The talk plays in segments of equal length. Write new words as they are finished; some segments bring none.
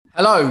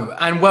Hello,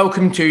 and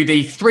welcome to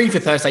the 3 for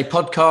Thursday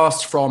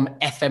podcast from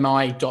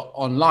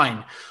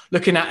FMI.online,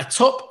 looking at a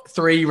top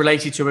three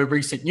related to a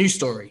recent news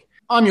story.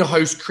 I'm your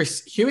host,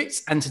 Chris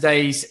Hewitt, and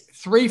today's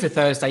 3 for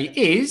Thursday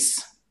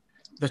is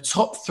the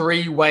top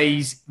 3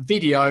 ways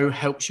video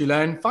helps you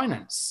learn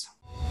finance.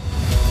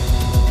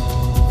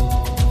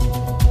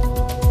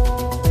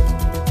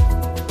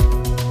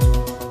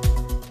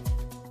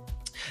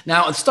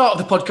 Now, at the start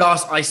of the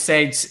podcast, I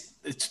said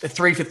the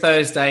 3 for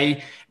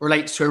Thursday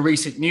relates to a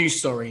recent news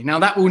story. Now,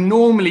 that will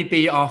normally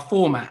be our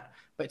format,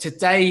 but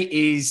today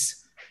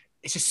it's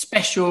a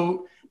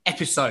special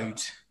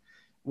episode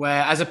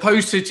where, as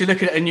opposed to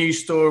looking at a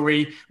news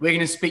story, we're going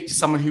to speak to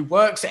someone who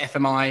works at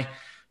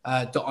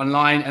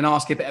FMI.online and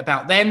ask a bit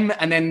about them,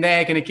 and then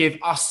they're going to give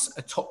us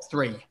a top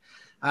 3.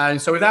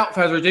 And so without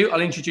further ado, I'll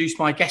introduce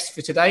my guest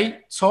for today.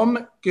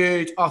 Tom,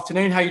 good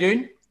afternoon. How are you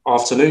doing?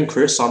 Afternoon,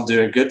 Chris. I'm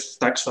doing good.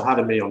 Thanks for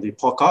having me on the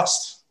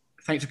podcast.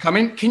 Thanks for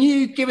coming. Can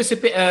you give us a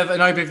bit of an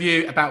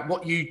overview about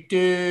what you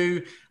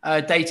do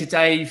day to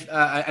day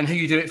and who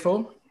you do it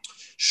for?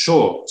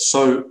 Sure.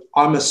 So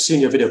I'm a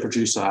senior video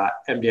producer at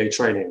MBA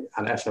Training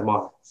and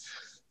FMI.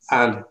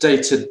 And day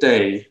to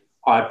day,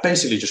 I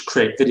basically just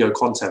create video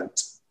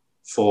content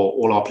for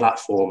all our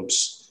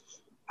platforms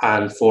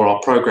and for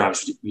our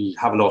programs. We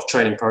have a lot of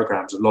training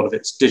programs. A lot of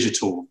it's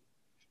digital,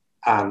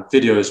 and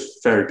video is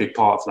a very big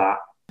part of that.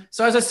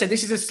 So as I said,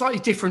 this is a slightly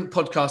different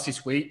podcast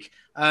this week,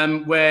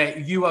 where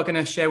you are going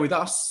to share with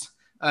us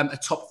a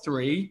top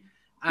 3.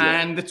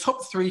 And the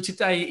top 3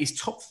 today is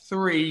top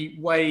 3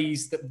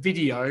 ways that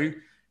video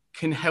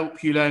can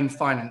help you learn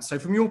finance. So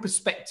from your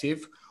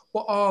perspective,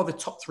 what are the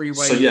top 3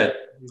 ways? So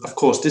of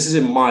course, this is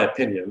in my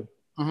opinion,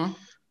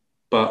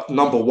 but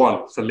number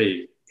 1 for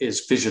me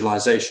is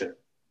visualization.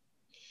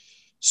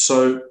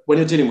 So when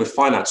you're dealing with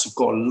finance, you've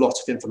got a lot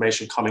of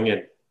information coming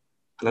in.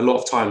 And a lot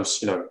of times,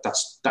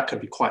 that can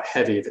be quite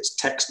heavy if it's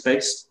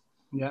text-based.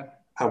 Yeah.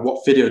 And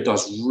what video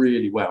does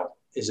really well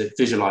is it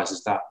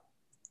visualizes that,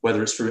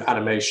 whether it's through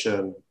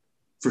animation,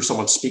 through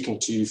someone speaking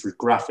to you, through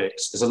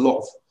graphics. There's a lot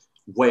of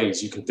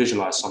ways you can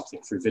visualize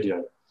something through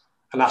video.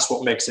 And that's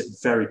what makes it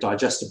very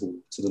digestible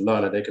to the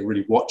learner. They can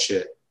really watch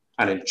it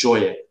and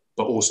enjoy it,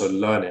 but also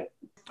learn it.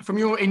 From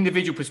your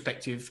individual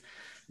perspective,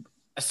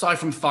 aside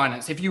from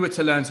finance, if you were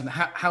to learn something,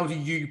 how do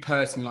you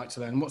personally like to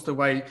learn? What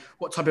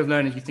type of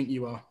learner do you think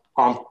you are?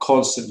 I'm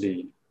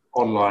constantly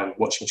online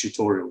watching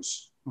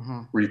tutorials,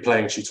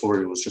 replaying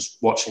tutorials, just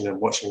watching them.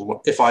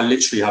 If I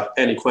literally have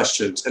any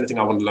questions, anything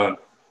I want to learn,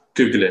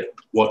 Google it,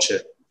 watch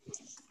it.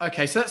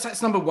 Okay, so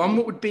that's number 1.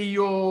 What would be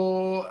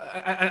your,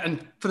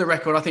 and for the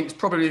record, I think it's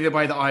probably the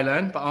way that I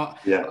learn, but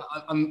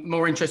I'm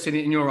more interested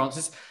in your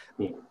answers.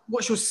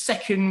 What's your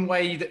second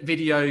way that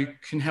video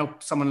can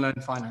help someone learn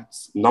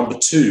finance? Number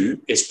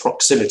 2 is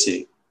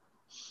proximity.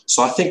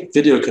 So I think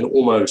video can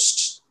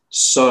almost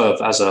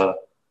serve as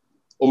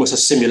almost a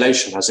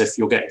simulation, as if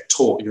you're getting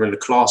taught, you're in the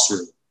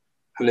classroom.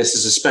 And this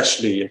is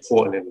especially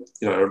important in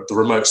the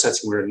remote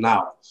setting we're in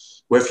now,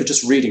 where if you're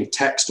just reading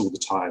text all the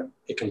time,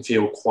 it can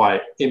feel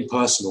quite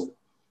impersonal.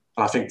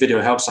 And I think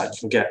video helps that. You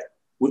can get,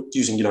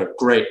 using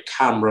great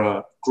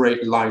camera,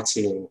 great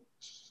lighting,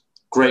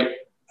 great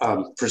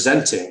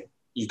presenting,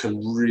 you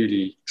can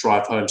really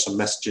drive home some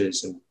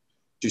messages and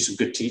do some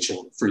good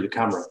teaching through the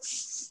camera.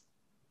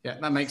 Yeah,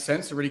 that makes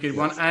sense. A really good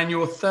one. And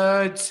your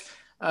third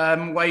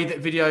way that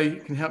video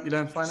can help you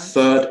learn finance?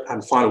 Third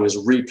and final is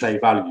replay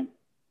value.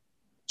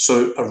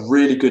 So a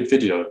really good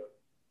video,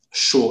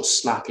 short,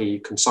 snappy,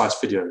 concise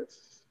video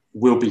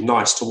will be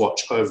nice to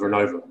watch over and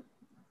over.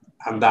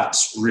 And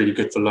that's really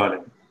good for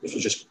learning. If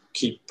you just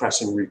keep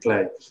pressing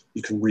replay,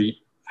 you can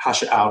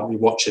rehash it out,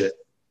 rewatch it,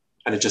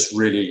 and it just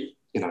really,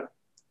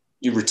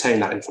 you retain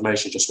that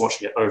information just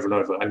watching it over and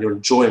over, and you're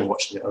enjoying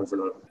watching it over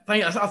and over.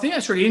 I think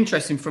that's really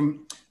interesting.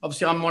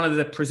 Obviously, I'm one of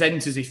the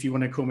presenters, if you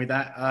want to call me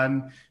that,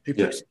 who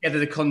puts together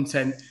the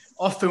content.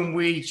 Often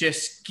we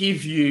just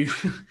give you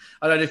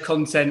a load of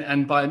content,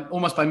 and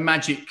almost by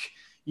magic,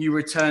 you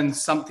return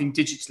something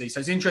digitally.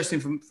 So it's interesting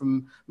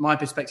from my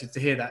perspective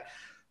to hear that.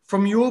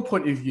 From your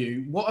point of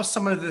view, what are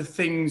some of the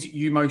things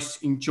you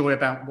most enjoy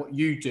about what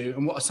you do,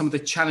 and what are some of the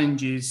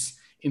challenges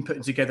in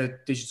putting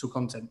together digital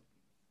content?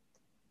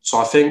 So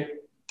I think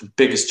the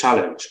biggest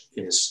challenge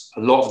is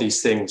a lot of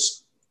these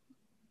things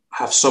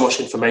have so much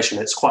information,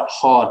 it's quite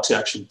hard to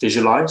actually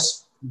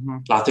visualize.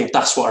 And I think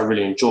that's what I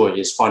really enjoy,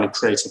 is finding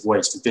creative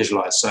ways to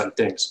visualize certain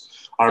things.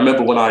 I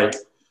remember when I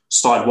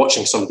started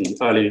watching some of the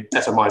early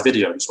FMI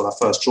videos when I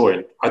first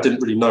joined, I didn't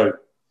really know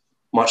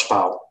much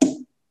about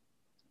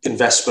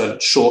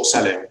investment, short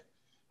selling.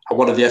 And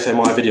one of the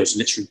FMI videos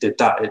literally did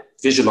that. It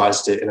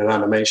visualized it in an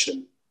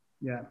animation.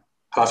 Yeah.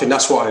 And I think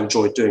that's what I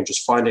enjoy doing,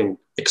 just finding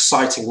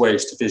exciting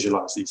ways to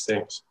visualize these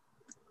things.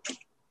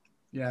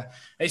 Yeah,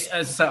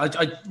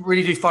 I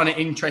really do find it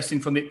interesting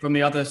from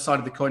the other side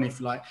of the coin, if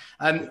you like.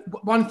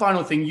 One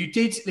final thing, you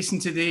did listen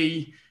to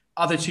the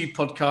other 2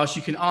 podcasts.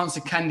 You can answer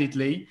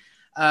candidly.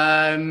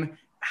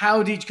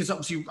 Because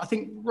obviously I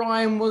think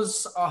Ryan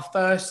was our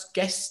first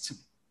guest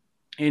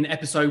in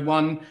episode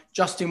 1.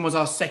 Justin was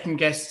our second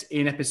guest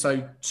in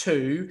episode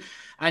 2.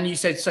 And you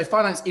said, so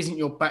finance isn't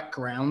your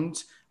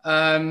background.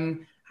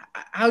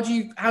 How do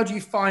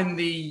you find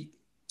the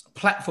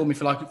platform, if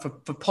you like, for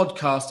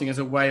podcasting as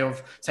a way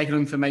of taking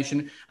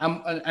information?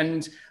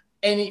 And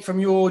any, from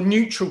your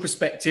neutral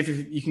perspective,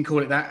 if you can call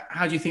it that,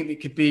 how do you think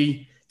it could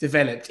be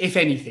developed, if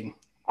anything?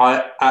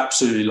 I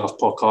absolutely love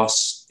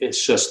podcasts.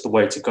 It's just the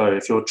way to go.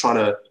 If you're trying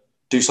to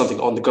do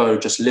something on the go,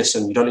 just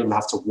listen. You don't even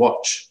have to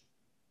watch.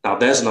 Now,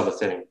 there's another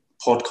thing,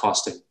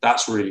 podcasting.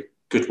 That's a really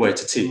good way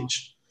to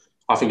teach.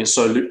 I think it's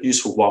so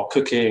useful while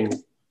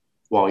cooking,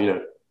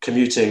 while,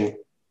 commuting.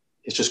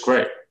 It's just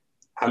great.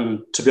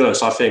 And to be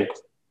honest, I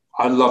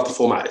love the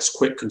format. It's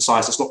quick,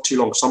 concise. It's not too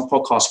long. Some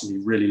podcasts can be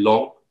really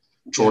long,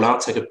 drawn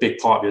out, take a big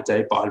part of your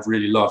day. But I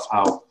really love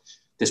how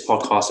this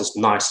podcast is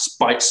nice. It's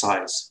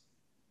bite-sized.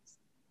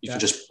 You can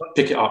just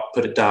pick it up,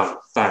 put it down,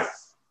 bang.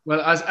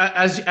 Well,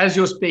 as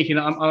you're speaking,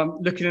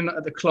 I'm looking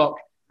at the clock,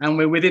 and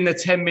we're within the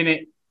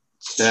 10-minute.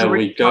 There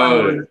we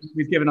go.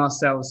 We've given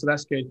ourselves, so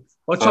that's good.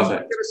 Well, Tom,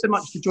 thank you so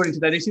much for joining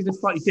today. This is a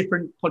slightly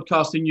different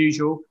podcast than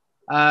usual,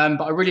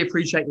 but I really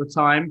appreciate your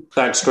time.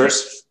 Thanks,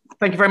 Chris.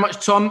 Thank you very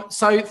much, Tom.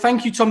 So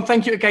thank you, Tom.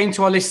 Thank you again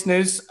to our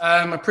listeners.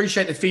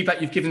 Appreciate the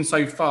feedback you've given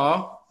so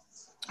far.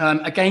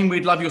 Again,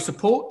 we'd love your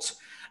support.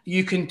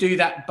 You can do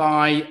that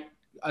by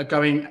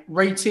going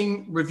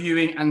rating,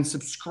 reviewing, and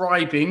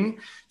subscribing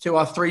to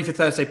our 3 for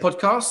Thursday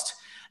podcast.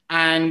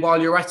 And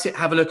while you're at it,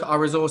 have a look at our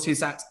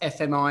resources at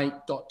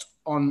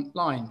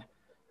fmi.online.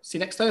 See you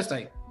next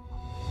Thursday.